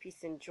perfect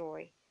peace and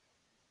joy.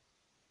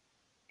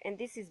 And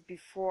this is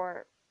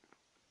before,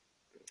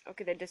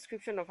 okay, the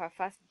description of her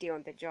first day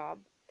on the job.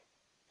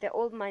 The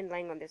old man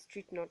lying on the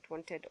street, not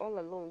wanted, all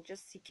alone,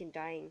 just sick and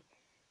dying.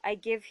 I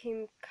gave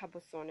him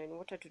cabochon and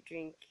water to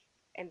drink,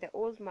 and the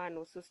old man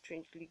was so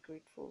strangely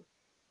grateful.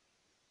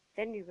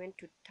 Then we went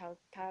to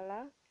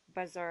Taltala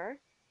Bazaar,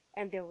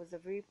 and there was a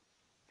very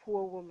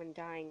poor woman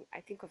dying,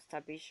 I think of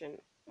starvation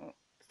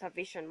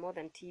more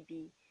than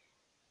TB.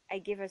 I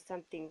gave her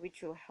something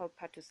which will help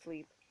her to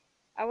sleep.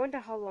 I wonder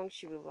how long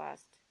she will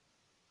last.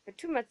 But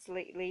 2 months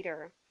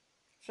later,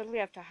 shortly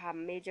after her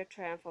major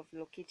triumph of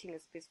locating a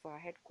space for her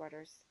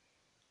headquarters,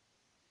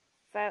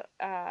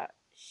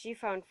 she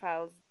found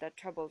files that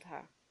troubled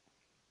her.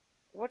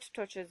 What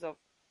tortures of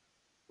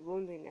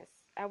loneliness.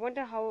 I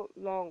wonder how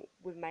long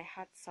will my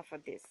heart suffer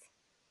this.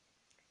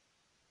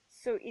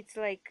 So it's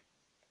like,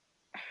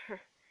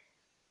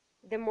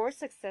 the more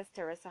success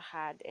Teresa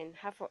had, and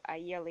half a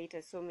year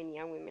later so many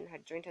young women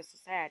had joined her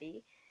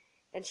society,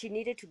 and she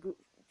needed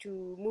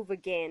to move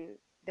again,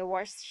 the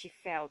worse she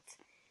felt.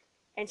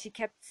 And she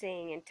kept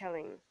saying and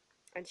telling,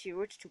 and she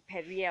wrote to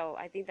Periel,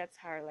 I think that's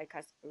her, like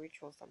her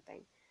spiritual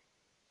something.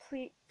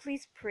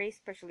 Please pray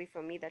specially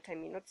for me that I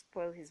may not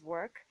spoil his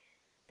work,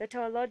 that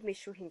our Lord may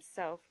show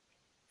himself,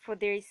 for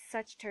there is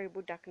such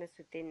terrible darkness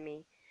within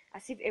me,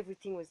 as if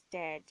everything was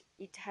dead.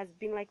 It has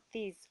been like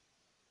this,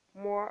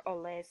 more or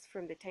less,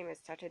 from the time I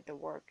started the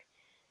work.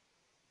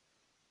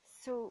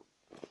 So,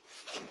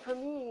 for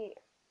me,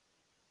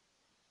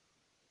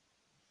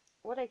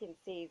 what I can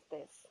say is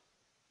this.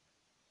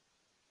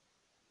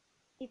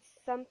 It's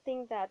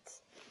something that,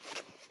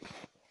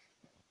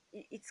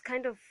 it's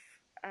kind of,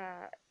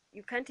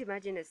 you can't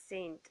imagine a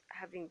saint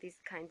having these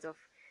kinds of,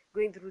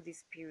 going through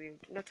this period,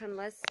 not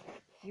unless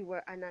you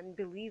were an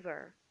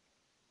unbeliever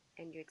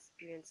and you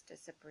experienced a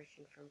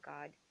separation from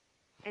God.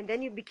 And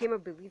then you became a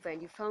believer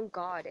and you found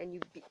God and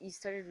you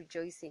started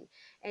rejoicing.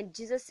 And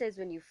Jesus says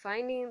when you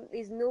find him,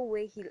 there's no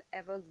way he'll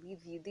ever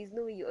leave you. There's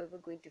no way you're ever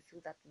going to feel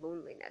that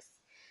loneliness.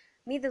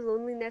 Me, the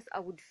loneliness I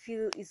would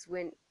feel is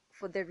when,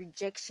 for the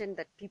rejection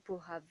that people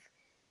have,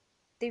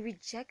 they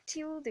reject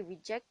you,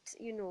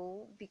 you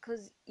know,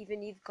 because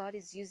even if God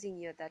is using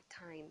you at that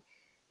time,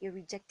 you're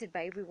rejected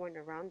by everyone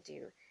around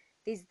you.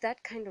 There's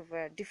that kind of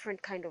a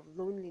different kind of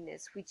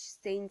loneliness which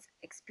saints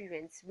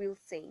experience, real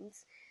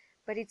saints.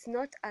 But it's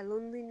not a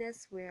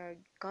loneliness where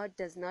God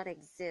does not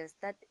exist.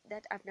 That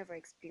I've never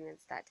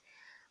experienced that.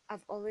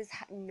 I've always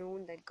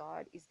known that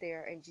God is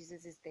there and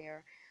Jesus is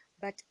there.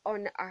 But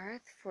on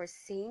earth, for a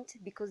saint,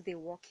 because they're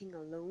walking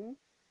alone,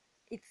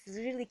 it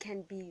really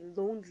can be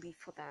lonely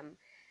for them,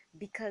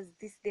 because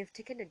they've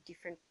taken a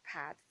different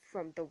path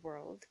from the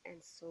world,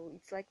 and so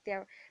it's like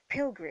they're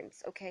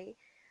pilgrims. Okay,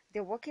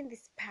 they're walking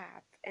this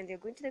path and they're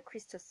going to the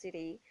crystal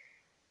city.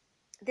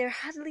 There are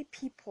hardly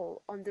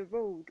people on the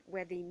road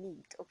where they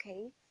meet.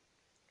 Okay,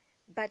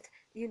 but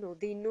they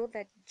know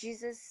that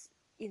Jesus,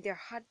 in their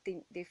heart,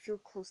 they feel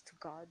close to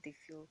God. They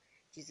feel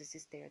Jesus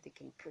is there. They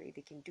can pray,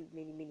 they can do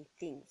many, many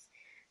things.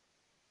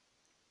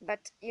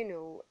 But in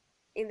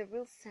the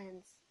real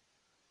sense,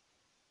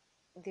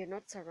 they're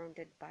not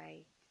surrounded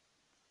by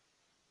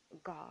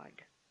God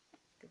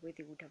the way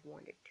they would have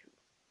wanted to.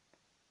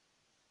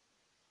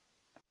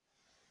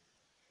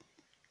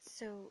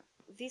 So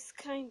this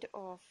kind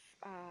of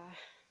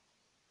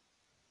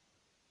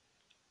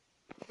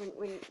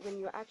when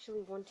you're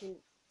actually wanting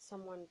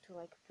someone to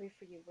like pray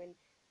for you, when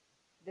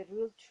the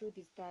real truth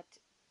is that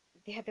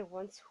they are the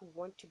ones who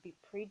want to be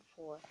prayed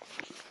for,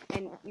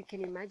 and you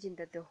can imagine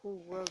that the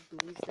whole world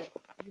believes that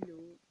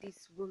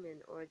these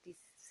women or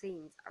these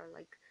saints are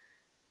like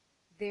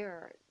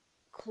they're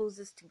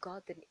closest to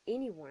God than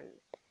anyone,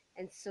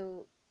 and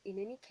so in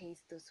any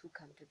case, those who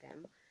come to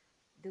them,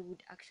 they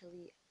would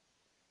actually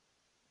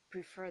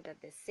prefer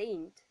that the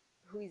saint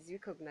who is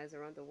recognized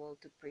around the world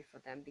to pray for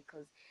them,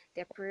 because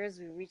their prayers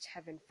will reach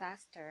heaven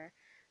faster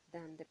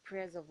than the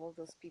prayers of all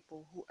those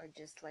people who are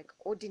just like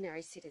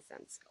ordinary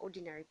citizens,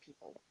 ordinary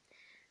people.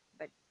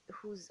 But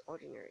who's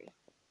ordinary?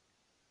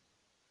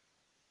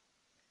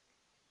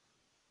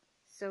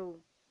 So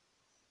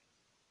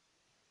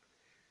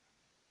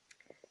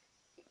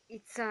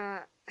it's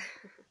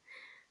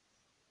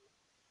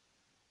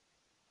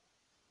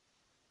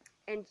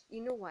and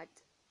you know what,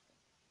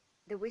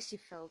 the way she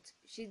felt,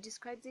 she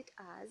describes it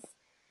as,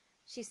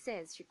 she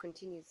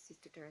continues,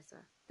 Sister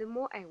Teresa, the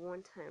more I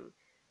want him,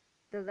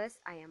 the less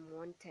I am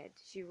wanted.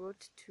 She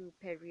wrote to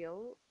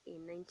Perriel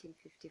in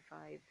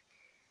 1955.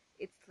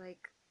 It's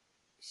like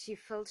she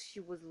felt she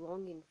was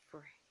longing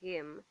for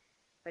him,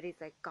 but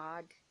it's like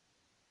God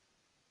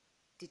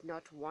did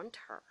not want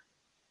her.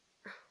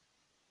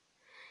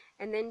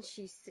 And then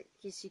she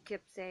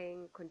kept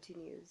saying,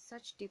 continues,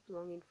 such deep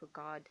longing for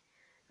God,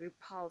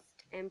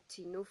 repulsed,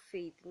 empty, no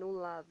faith, no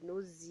love,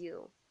 no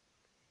zeal.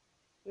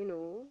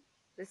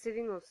 The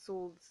saving of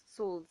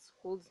souls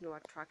holds no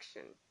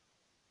attraction.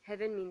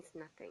 Heaven means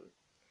nothing.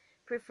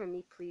 Pray for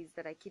me, please,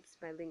 that I keep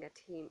smiling at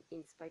him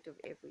in spite of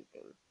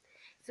everything.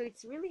 So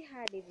it's really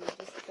hard if you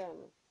just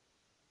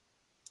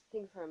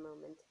think for a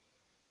moment.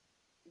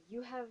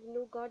 You have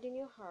no God in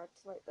your heart,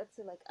 like let's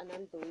say like an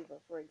unbeliever,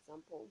 for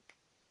example.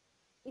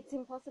 It's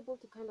impossible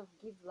to kind of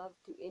give love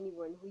to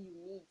anyone who you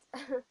meet.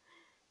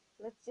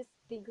 Let's just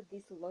think of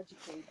this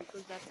logically,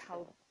 because that's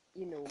how,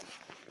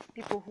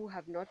 people who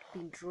have not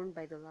been drawn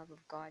by the love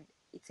of God,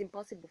 it's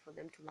impossible for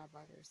them to love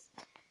others.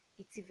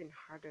 It's even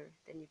harder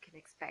than you can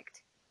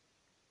expect.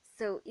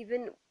 So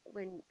even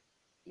when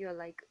you're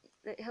like,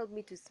 help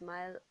me to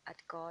smile at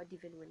God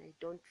even when I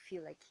don't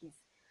feel like He's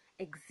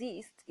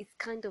exists, it's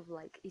kind of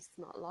like, it's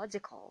not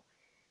logical.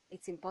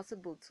 It's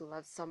impossible to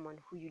love someone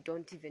who you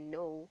don't even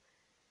know.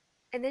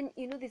 And then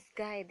this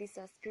guy, this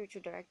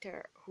spiritual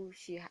director, who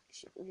she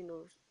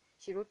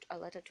wrote a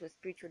letter to a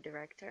spiritual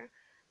director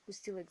who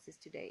still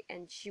exists today,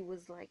 and she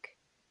was like,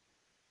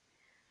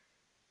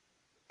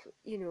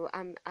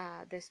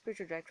 the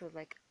spiritual director was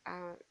like,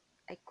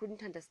 I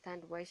couldn't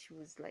understand why she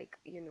was like,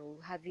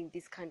 having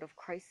this kind of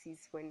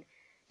crisis when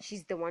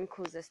she's the one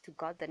closest to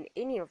God than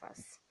any of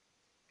us.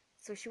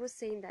 So she was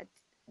saying that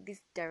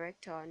this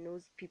director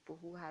knows people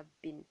who have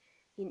been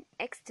in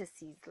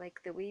ecstasies,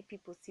 like the way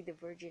people see the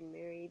Virgin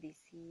Mary, they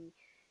see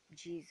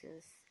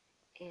Jesus,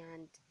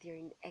 and they're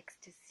in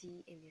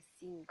ecstasy and they're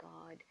seeing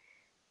God.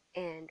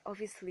 And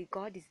obviously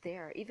God is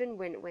there. Even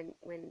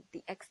when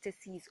the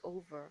ecstasy is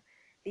over,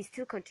 they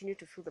still continue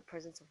to feel the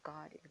presence of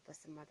God in the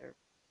Blessed Mother.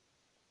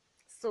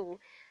 So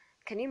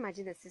can you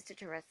imagine that Sister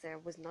Teresa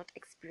was not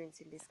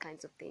experiencing these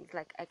kinds of things,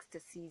 like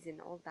ecstasies and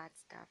all that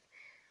stuff?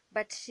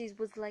 But she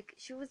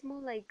was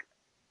more like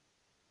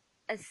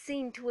a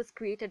saint who was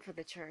created for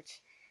the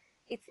church.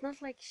 It's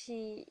not like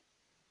she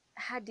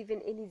had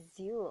even any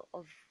zeal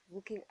of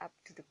looking up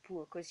to the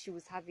poor, because she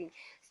was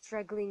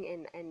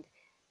struggling, and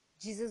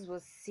Jesus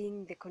was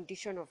seeing the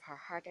condition of her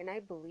heart. And I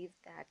believe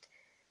that,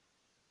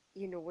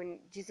 when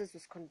Jesus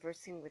was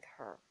conversing with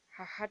her,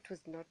 her heart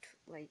was not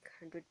like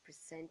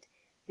 100%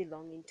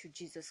 belonging to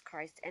Jesus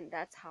Christ. And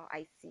that's how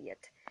I see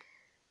it.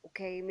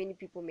 Okay, many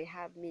people may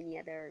have many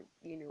other,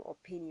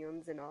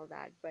 opinions and all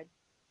that, but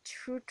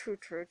true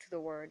to the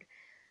word,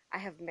 I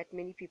have met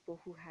many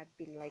people who have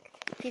been like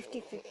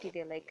 50-50.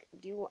 They're like,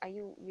 are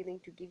you willing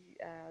to give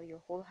your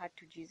whole heart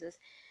to Jesus?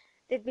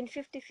 They've been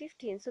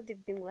 50-50, and so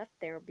they've been left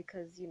there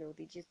because,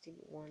 they just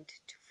didn't want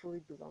to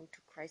fully belong to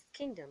Christ's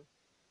kingdom.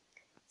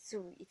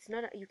 So it's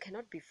not, you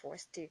cannot be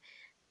forced to,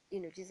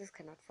 Jesus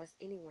cannot force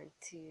anyone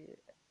to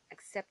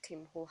accept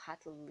him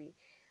wholeheartedly.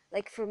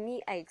 Like for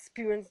me, I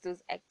experienced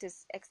those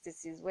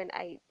ecstasies when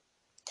I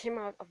came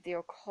out of the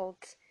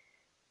occult.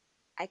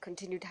 I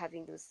continued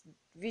having those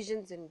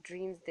visions and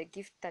dreams. The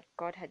gift that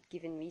God had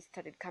given me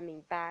started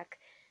coming back,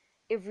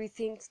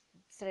 everything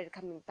started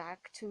coming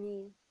back to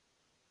me.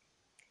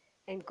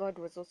 And God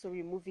was also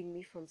removing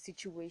me from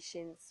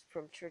situations,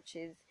 from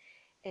churches,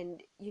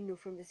 and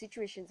from the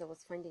situations I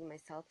was finding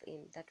myself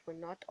in that were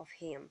not of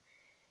Him.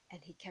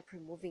 And He kept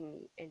removing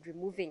me and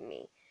removing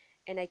me,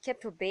 and I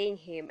kept obeying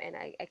Him, and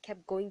I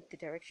kept going the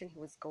direction He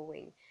was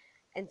going.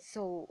 And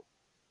so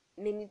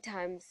many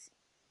times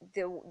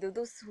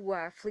those who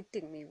were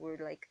afflicting me were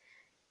like,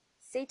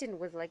 Satan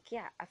was like,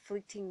 yeah,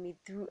 afflicting me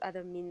through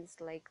other means,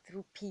 like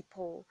through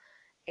people,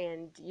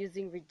 and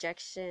using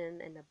rejection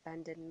and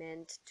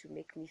abandonment to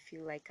make me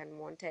feel like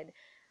unwanted.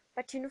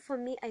 But for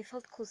me, I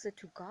felt closer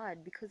to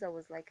God because I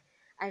was like,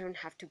 I don't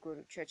have to go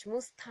to church.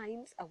 Most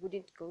times I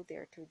wouldn't go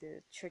there to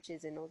the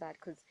churches and all that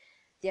because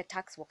the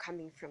attacks were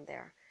coming from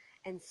there.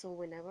 And so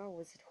whenever I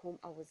was at home,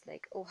 I was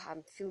like, oh, I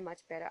feel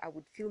much better. I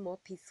would feel more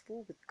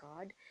peaceful with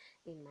God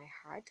in my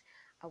heart.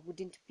 I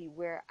wouldn't be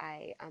where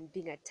I am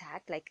being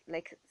attacked.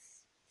 Like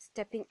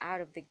stepping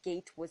out of the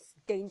gate was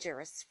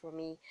dangerous for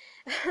me.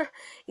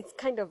 It's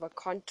kind of a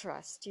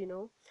contrast,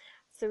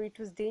 So it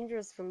was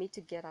dangerous for me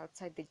to get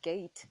outside the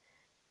gate.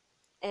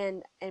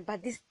 And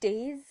but these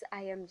days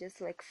I am just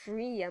like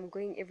free. I'm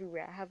going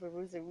everywhere. I have a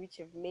rosary which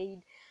I've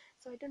made,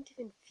 so I don't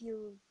even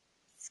feel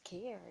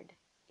scared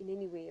in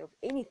any way of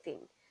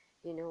anything.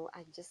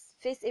 I just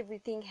face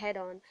everything head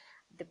on.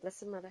 The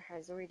Blessed Mother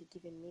has already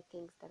given me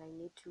things that I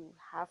need to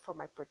have for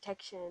my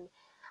protection.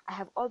 I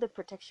have all the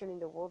protection in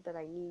the world that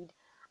I need.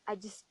 I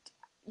just,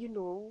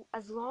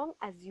 as long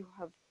as you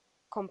have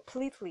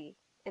completely,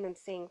 and I'm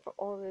saying for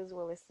all those who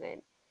are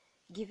listening,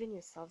 given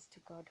yourselves to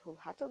God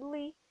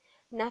wholeheartedly,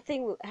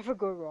 nothing will ever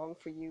go wrong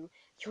for you.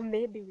 You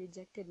may be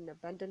rejected and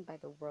abandoned by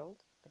the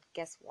world, but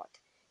guess what?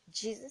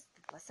 Jesus,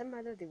 the Blessed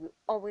Mother, they will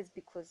always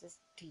be closest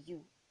to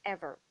you,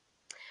 ever.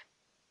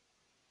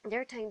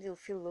 There are times you'll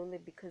feel lonely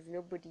because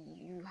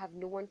you have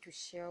no one to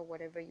share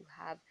whatever you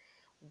have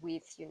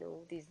with,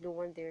 there's no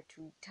one there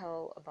to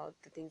tell about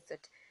the things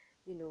that,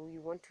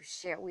 you want to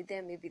share with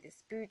them, maybe the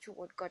spiritual,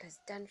 what God has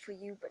done for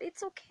you, but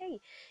it's okay.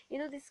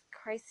 This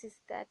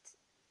crisis that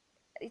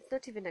it's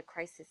not even a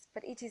crisis,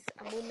 but it is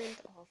a moment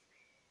of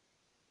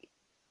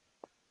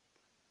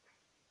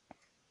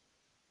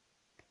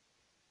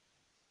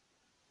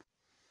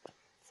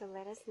so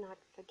let us not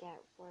forget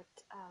what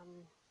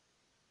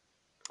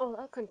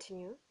I'll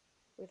continue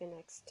with the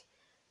next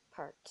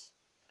part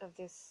of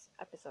this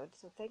episode.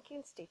 So thank you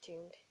and stay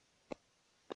tuned.